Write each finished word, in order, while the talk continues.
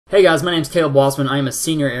Hey guys, my name is Caleb Walsman. I am a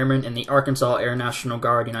senior airman in the Arkansas Air National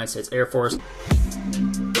Guard, United States Air Force.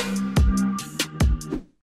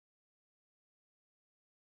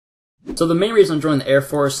 So the main reason I'm joining the Air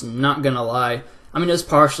Force, not gonna lie, I mean, it's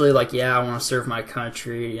partially like, yeah, I want to serve my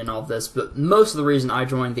country and all this, but most of the reason I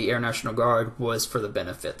joined the Air National Guard was for the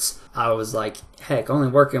benefits. I was like, heck, only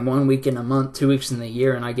working 1 week in a month, 2 weeks in the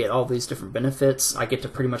year, and I get all these different benefits. I get to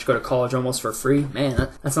pretty much go to college almost for free. Man,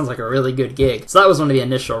 that sounds like a really good gig. So that was one of the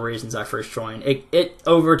initial reasons I first joined. It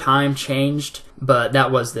over time changed, but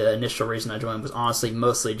that was the initial reason I joined, was honestly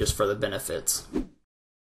mostly just for the benefits.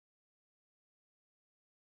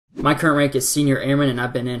 My current rank is Senior Airman, and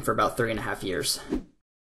I've been in for about 3.5 years.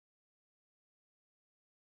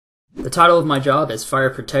 The title of my job is Fire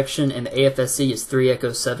Protection, and the AFSC is 3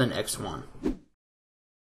 Echo 7 X1.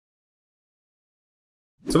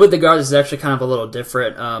 So with the Guard, this is actually kind of a little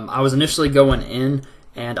different. I was initially going in,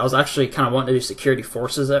 and I was actually kind of wanting to do security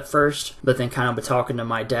forces at first, but then kind of talking to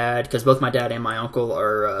my dad, because both my dad and my uncle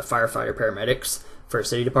are firefighter paramedics for a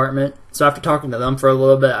city department. So after talking to them for a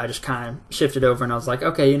little bit, I just kind of shifted over and I was like,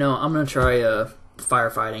 okay, you know, I'm going to try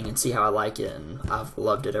firefighting and see how I like it, and I've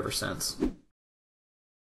loved it ever since.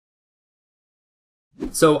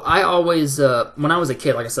 So I always, when I was a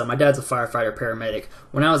kid, like I said, my dad's a firefighter paramedic.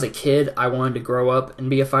 When I was a kid, I wanted to grow up and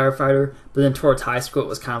be a firefighter, but then towards high school, it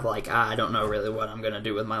was kind of like, I don't know really what I'm going to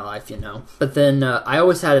do with my life, you know. But then I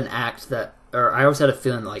always had I always had a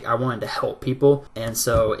feeling like I wanted to help people, and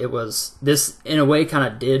so it was, this in a way kind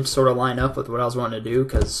of did sort of line up with what I was wanting to do,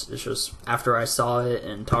 because it's just, after I saw it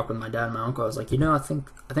and talked with my dad and my uncle, I was like, you know, I think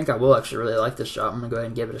I will actually really like this job. I'm going to go ahead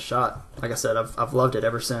and give it a shot. Like I said, I've loved it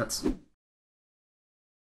ever since.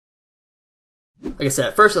 Like I said,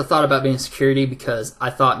 at first I thought about being security because I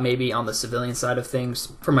thought maybe on the civilian side of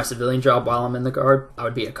things, for my civilian job while I'm in the Guard, I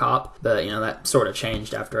would be a cop, but you know, that sort of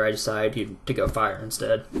changed after I decided to go fire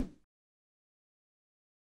instead.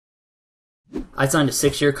 I signed a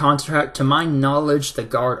 6-year contract. To my knowledge, the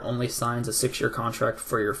Guard only signs a 6-year contract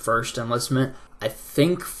for your first enlistment. I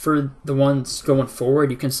think for the ones going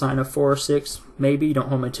forward, you can sign a 4 or 6, maybe. Don't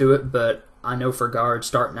hold me to it, but I know for Guard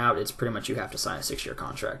starting out, it's pretty much you have to sign a 6-year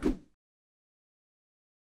contract.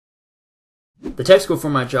 The tech school for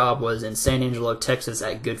my job was in San Angelo, Texas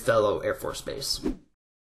at Goodfellow Air Force Base.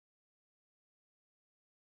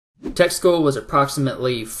 Tech school was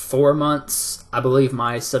approximately 4 months. I believe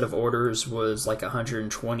my set of orders was like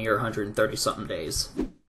 120 or 130 something days.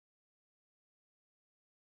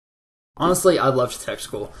 Honestly, I loved tech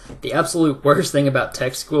school. The absolute worst thing about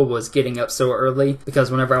tech school was getting up so early,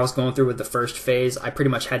 because whenever I was going through with the first phase, I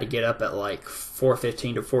pretty much had to get up at like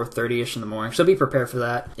 4:15 to 4:30ish in the morning. So be prepared for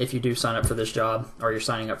that if you do sign up for this job, or you're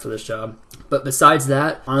signing up for this job. But besides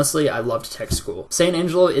that, honestly, I loved tech school. San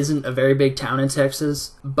Angelo isn't a very big town in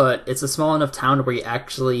Texas, but it's a small enough town where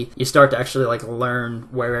you start to actually like learn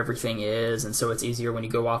where everything is, and so it's easier when you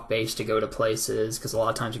go off base to go to places, because a lot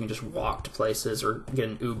of times you can just walk to places or get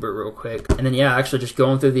an Uber real quick. And then yeah, actually just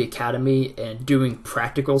going through the academy and doing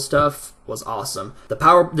practical stuff was awesome.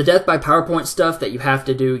 The death by PowerPoint stuff that you have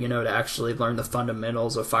to do, you know, to actually learn the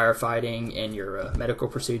fundamentals of firefighting and your medical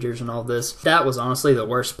procedures and all this, that was honestly the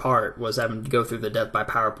worst part, was having to go through the death by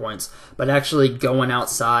PowerPoints. But actually going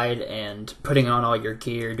outside and putting on all your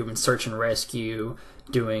gear, doing search and rescue,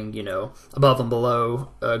 doing, you know, above and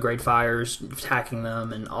below grade fires, attacking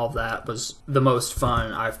them, and all of that was the most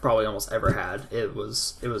fun I've probably almost ever had. It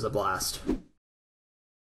was a blast.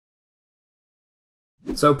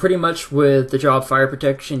 So pretty much with the job fire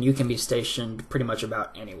protection, you can be stationed pretty much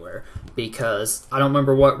about anywhere, because I don't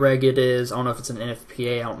remember what reg it is. I don't know if it's an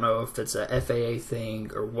NFPA, I don't know if it's a FAA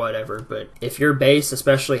thing or whatever, but if your base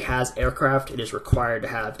especially has aircraft, it is required to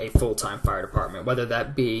have a full-time fire department, whether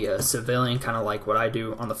that be a civilian, kind of like what I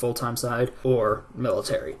do on the full-time side, or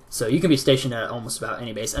military. So you can be stationed at almost about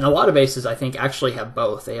any base, and a lot of bases I think actually have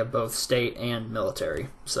both. They have both state and military,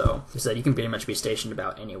 so like I said, you can pretty much be stationed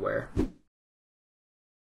about anywhere.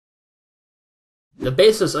 The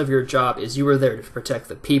basis of your job is you are there to protect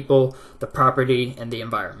the people, the property, and the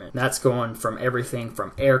environment. That's going from everything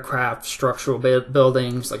from aircraft, structural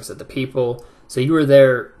buildings, like I said, the people. So you are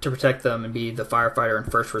there to protect them and be the firefighter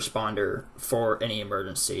and first responder for any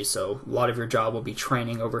emergency. So a lot of your job will be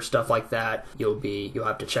training over stuff like that. You'll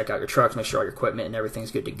have to check out your trucks, make sure all your equipment and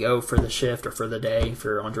everything's good to go for the shift or for the day if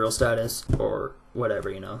you're on drill status or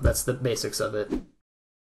whatever, you know. That's the basics of it.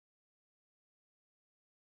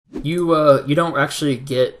 You don't actually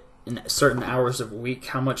get in certain hours of a week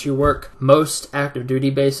how much you work. Most active duty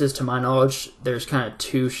bases, to my knowledge, there's kind of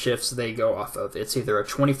 2 shifts they go off of. It's either a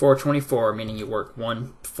 24-24, meaning you work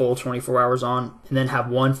one full 24 hours on and then have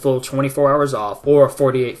one full 24 hours off, or a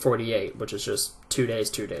 48-48, which is just 2 days,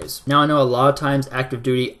 2 days. Now I know a lot of times active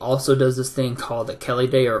duty also does this thing called a Kelly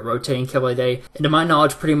day or a rotating Kelly day. And to my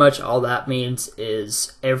knowledge, pretty much all that means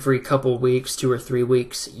is every couple weeks, 2 or 3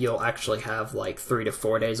 weeks, you'll actually have like 3 to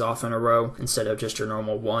 4 days off in a row instead of just your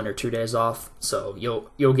normal 1 or 2 days off. So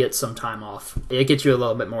you'll get some time off. It gets you a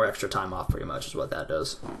little bit more extra time off, pretty much is what that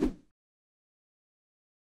does.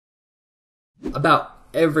 About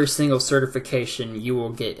every single certification you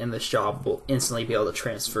will get in this job will instantly be able to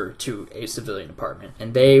transfer to a civilian department,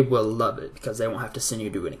 and they will love it because they won't have to send you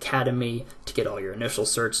to an academy to get all your initial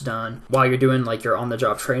certs done. While you're doing like your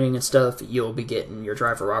on-the-job training and stuff, you'll be getting your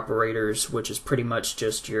driver operators, which is pretty much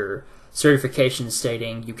just your certification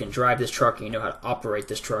stating you can drive this truck and you know how to operate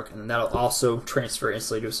this truck, and that'll also transfer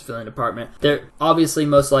instantly to a civilian department. They're obviously,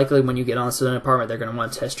 most likely when you get on a civilian department, they're going to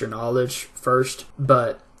want to test your knowledge first,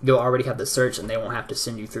 but you'll already have the certs and they won't have to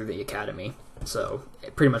send you through the academy. So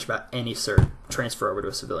pretty much about any cert transfer over to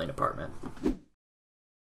a civilian department.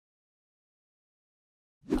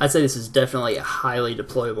 I'd say this is definitely a highly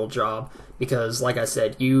deployable job because, like I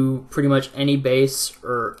said, you pretty much any base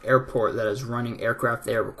or airport that is running aircraft,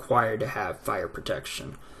 they are required to have fire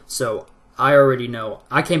protection. So I already know.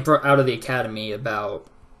 I came out of the academy about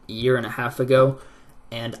a year and a half ago,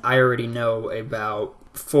 and I already know about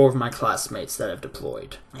 4 of my classmates that have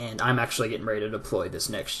deployed, and I'm actually getting ready to deploy this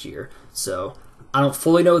next year. So I don't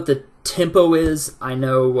fully know what the tempo is. I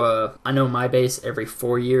know my base every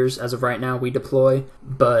 4 years as of right now we deploy,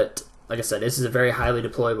 but like I said, this is a very highly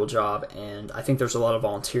deployable job, and I think there's a lot of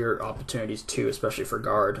volunteer opportunities too, especially for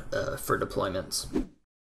guard for deployments.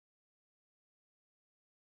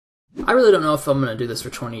 I really don't know if I'm going to do this for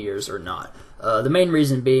 20 years or not. The main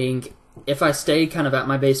reason being, if I stay kind of at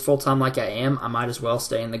my base full-time like I am, I might as well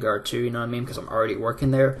stay in the Guard too, you know what I mean, because I'm already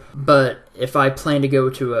working there. But if I plan to go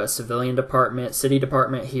to a civilian department, city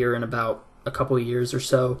department here in about a couple of years or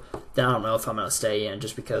so, then I don't know if I'm going to stay in,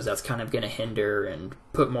 just because that's kind of going to hinder and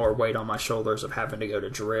put more weight on my shoulders of having to go to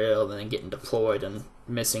drill and then getting deployed and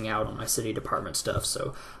missing out on my city department stuff.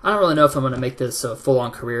 So I don't really know if I'm going to make this a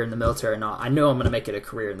full-on career in the military or not. I know I'm going to make it a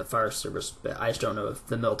career in the fire service, but I just don't know if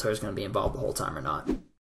the military is going to be involved the whole time or not.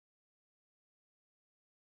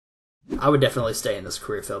 I would definitely stay in this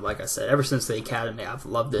career field. Like I said, ever since the academy, I've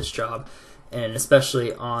loved this job, and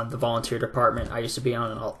especially on the volunteer department. I used to be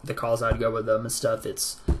on all the calls I'd go with them and stuff.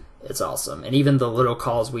 It's awesome, and even the little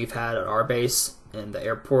calls we've had at our base in the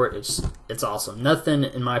airport, it's awesome. Nothing,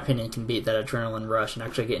 in my opinion, can beat that adrenaline rush and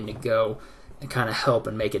actually getting to go and kind of help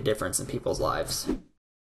and make a difference in people's lives.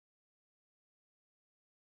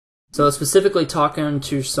 So specifically talking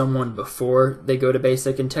to someone before they go to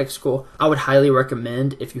basic and tech school, I would highly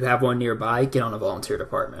recommend, if you have one nearby, get on a volunteer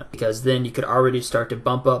department, because then you could already start to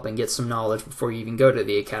bump up and get some knowledge before you even go to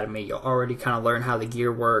the academy. You'll already kind of learn how the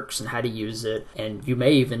gear works and how to use it, and you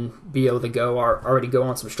may even be able to go or already go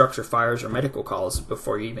on some structure fires or medical calls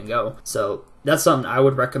before you even go. So that's something I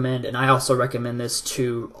would recommend, and I also recommend this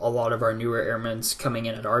to a lot of our newer airmen coming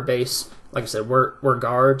in at our base. Like I said, we're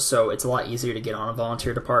guards, so it's a lot easier to get on a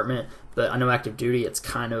volunteer department. But I know active duty, it's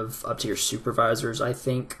kind of up to your supervisors, I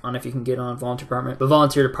think, on if you can get on a volunteer department. But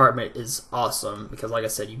volunteer department is awesome because, like I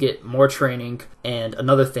said, you get more training. And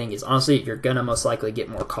another thing is, honestly, you're going to most likely get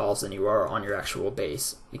more calls than you are on your actual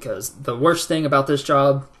base. Because the worst thing about this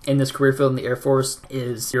job in this career field in the Air Force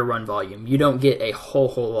is your run volume. You don't get a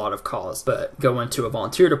whole lot of calls. But going to a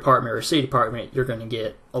volunteer department or a city department, you're going to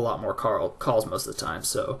get a lot more calls most of the time.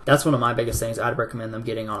 So that's one of my biggest things. I'd recommend them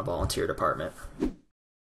getting on a volunteer department.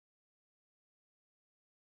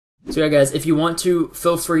 So yeah, guys, if you want to,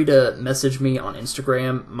 feel free to message me on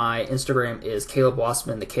Instagram. My Instagram is Caleb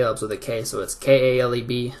Wassman. The Caleb's with a K, so it's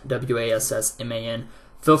KALEBWASSMAN.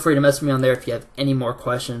 Feel free to message me on there if you have any more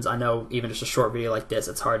questions. I know even just a short video like this,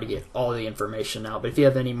 it's hard to get all the information out. But if you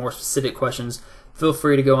have any more specific questions, feel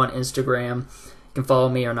free to go on Instagram. You can follow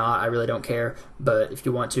me or not, I really don't care. But if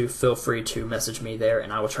you want to, feel free to message me there,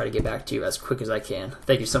 and I will try to get back to you as quick as I can.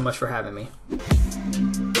 Thank you so much for having me.